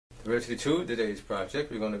Diversity 2, today's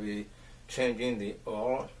project, we're going to be changing the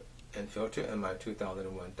oil and filter in my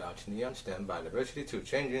 2001 Dodge Neon. Stand by. Diversity 2,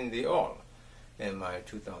 changing the oil in my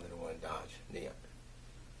 2001 Dodge Neon.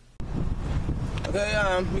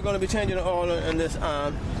 Okay, we're going to be changing the oil in this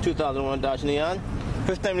 2001 Dodge Neon.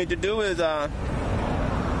 First thing we need to do is get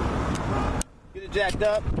it jacked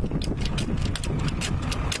up.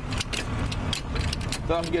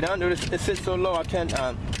 So I can get under it. It sits so low I can't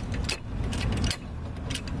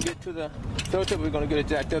get to the filter. We're going to get it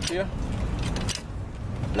jacked up here.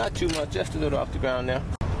 Not too much, just a little off the ground there.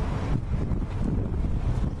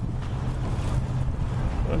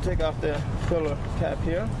 I'm going to take off the filler cap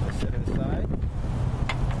here and set it aside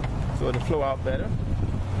so it'll flow out better.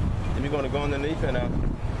 Then we're going to go underneath and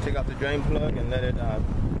take out the drain plug and let it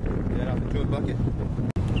get out the fuel bucket.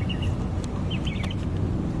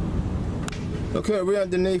 Okay, we're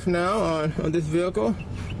underneath now on this vehicle.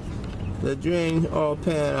 The drain oil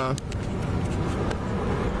pan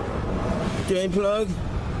drain plug.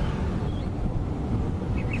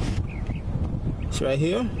 It's right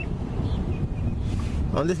here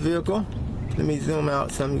on this vehicle. Let me zoom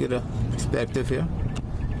out so I can get a perspective here.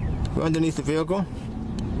 We're underneath the vehicle,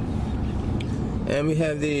 and we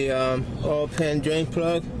have the oil pan drain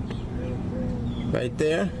plug right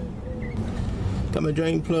there. Got my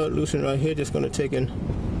drain plug loosened right here. Just going to take and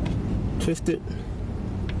twist it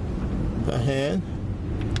by hand.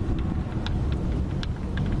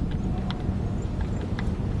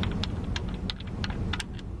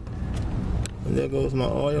 And there goes my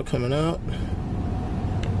oil coming out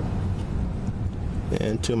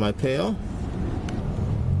into my pail.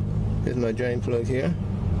 Here's my drain plug here.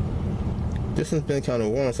 This one's been kind of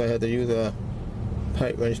warm, so I had to use a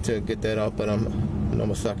pipe wrench to get that off, but a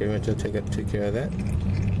normal socket wrench will take care of that.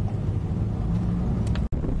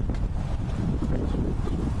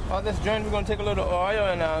 On this drain, we're going to take a little oil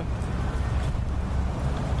and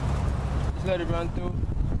just let it run through.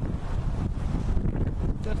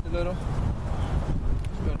 Just a little.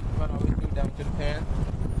 It's going to run all the way through down to the pan.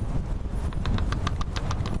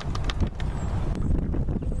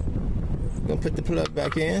 I'm going to put the plug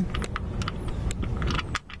back in.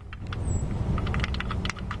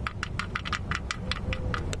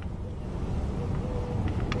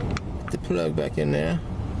 Put the plug back in there.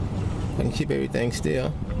 I can keep everything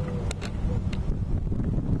still.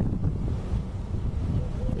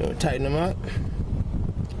 Tighten them up.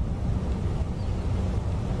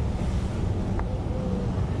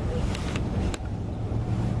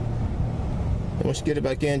 And once you get it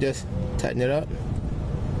back in, just tighten it up.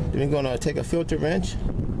 Then we're going to take a filter wrench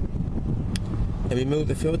and remove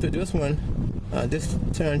the filter. This one, this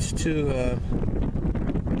turns to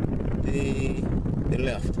the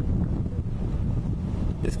left.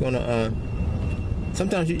 It's going to.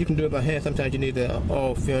 Sometimes you can do it by hand. Sometimes you need the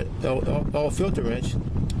all filter wrench.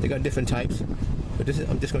 They got different types, but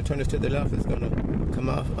I'm just going to turn this to the left. It's going to come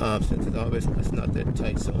off since it's not that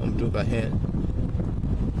tight, so I'm going to do it by hand.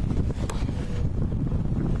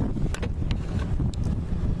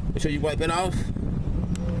 Make sure you wipe it off.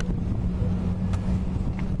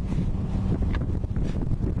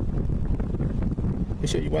 Make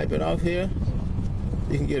sure you wipe it off here.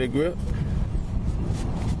 You can get a grip.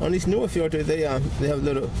 On these newer filters, they have a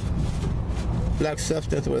little black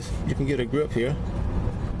substance where you can get a grip here.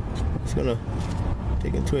 Just gonna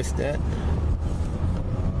take and twist that.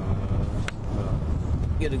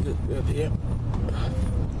 Get a good grip here.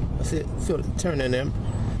 That's it. Feel it turn in there.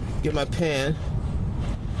 Get my pan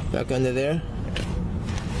back under there.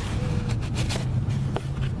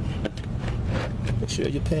 Make sure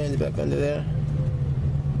your pan is back under there.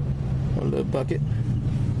 One little bucket.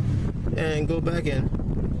 And go back and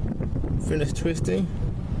finish twisting.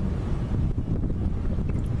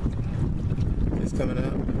 It's coming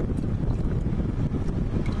out.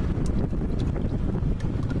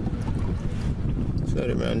 Just let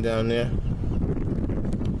it run down there.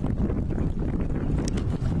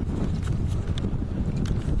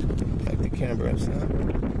 Back the camera upside.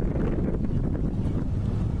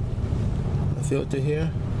 The filter here.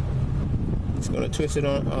 It's going to twist it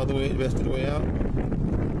on all the way, the rest of the way out.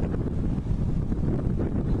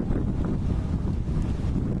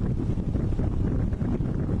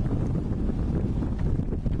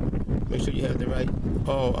 Make sure you have the right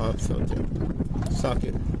oil filter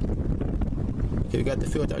socket. Okay, we got the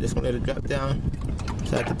filter. I'm just gonna let it drop down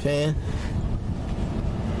inside the pan.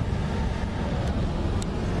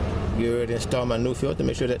 Get ready to install my new filter.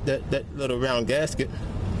 Make sure that little round gasket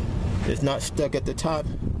is not stuck at the top,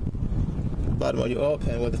 bottom of your oil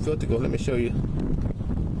pan where the filter goes. Let me show you.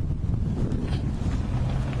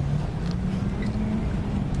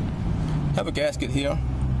 Have a gasket here.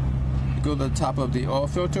 go to the top of the oil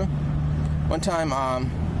filter. One time I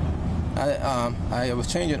was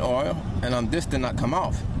changing oil, and this did not come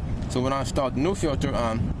off. So when I started the new filter,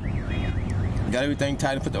 got everything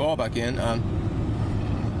tight and put the oil back in,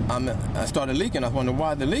 I started leaking. I was wondering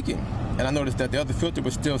why they're leaking, and I noticed that the other filter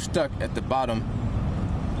was still stuck at the bottom.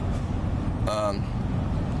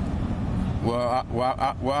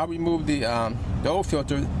 Where I removed the old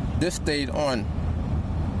filter, this stayed on.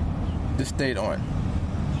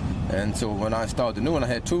 And so when I started the new one, I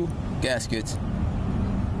had 2 gaskets,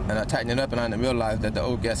 and I tightened it up, and I didn't realize that the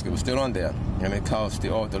old gasket was still on there, and it caused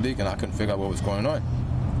the oil to leak, and I couldn't figure out what was going on.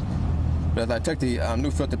 But as I took the new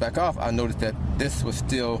filter back off, I noticed that this was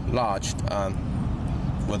still lodged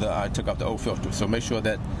whether I took off the old filter. So make sure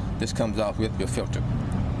that this comes off with your filter.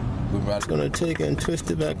 I'm going to take and twist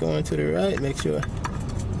it back on to the right. Make sure,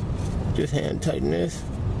 just hand tighten this.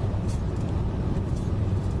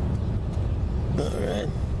 Alright.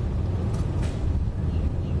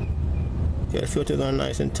 Got the filters on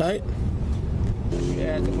nice and tight. We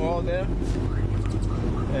add some oil there.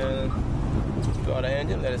 And start the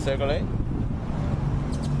engine, let it circulate.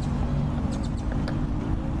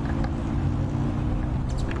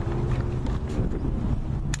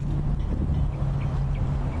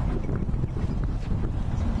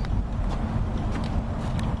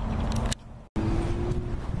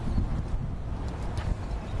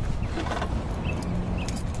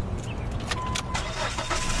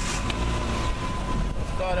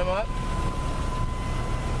 Start them up.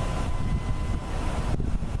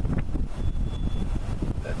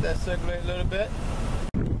 Let that circulate a little bit.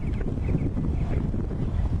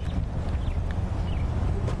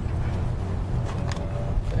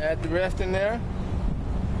 Add the rest in there.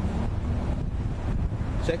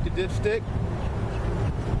 Check the dipstick.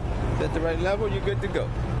 Set the right level, you're good to go.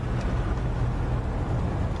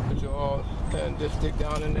 Put your oil and dipstick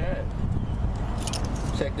down in there.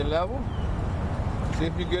 Check the level. See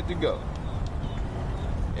if you're good to go.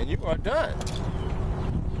 And you are done.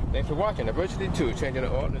 Thanks for watching. Diversity 2, changing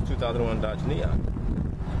the oil in the 2001 Dodge Neon.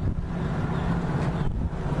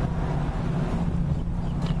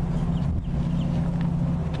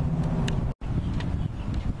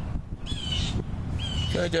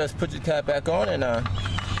 So just put your cap back on, and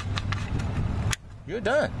you're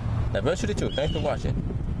done. Diversity 2. Thanks for watching.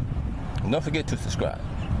 And don't forget to subscribe.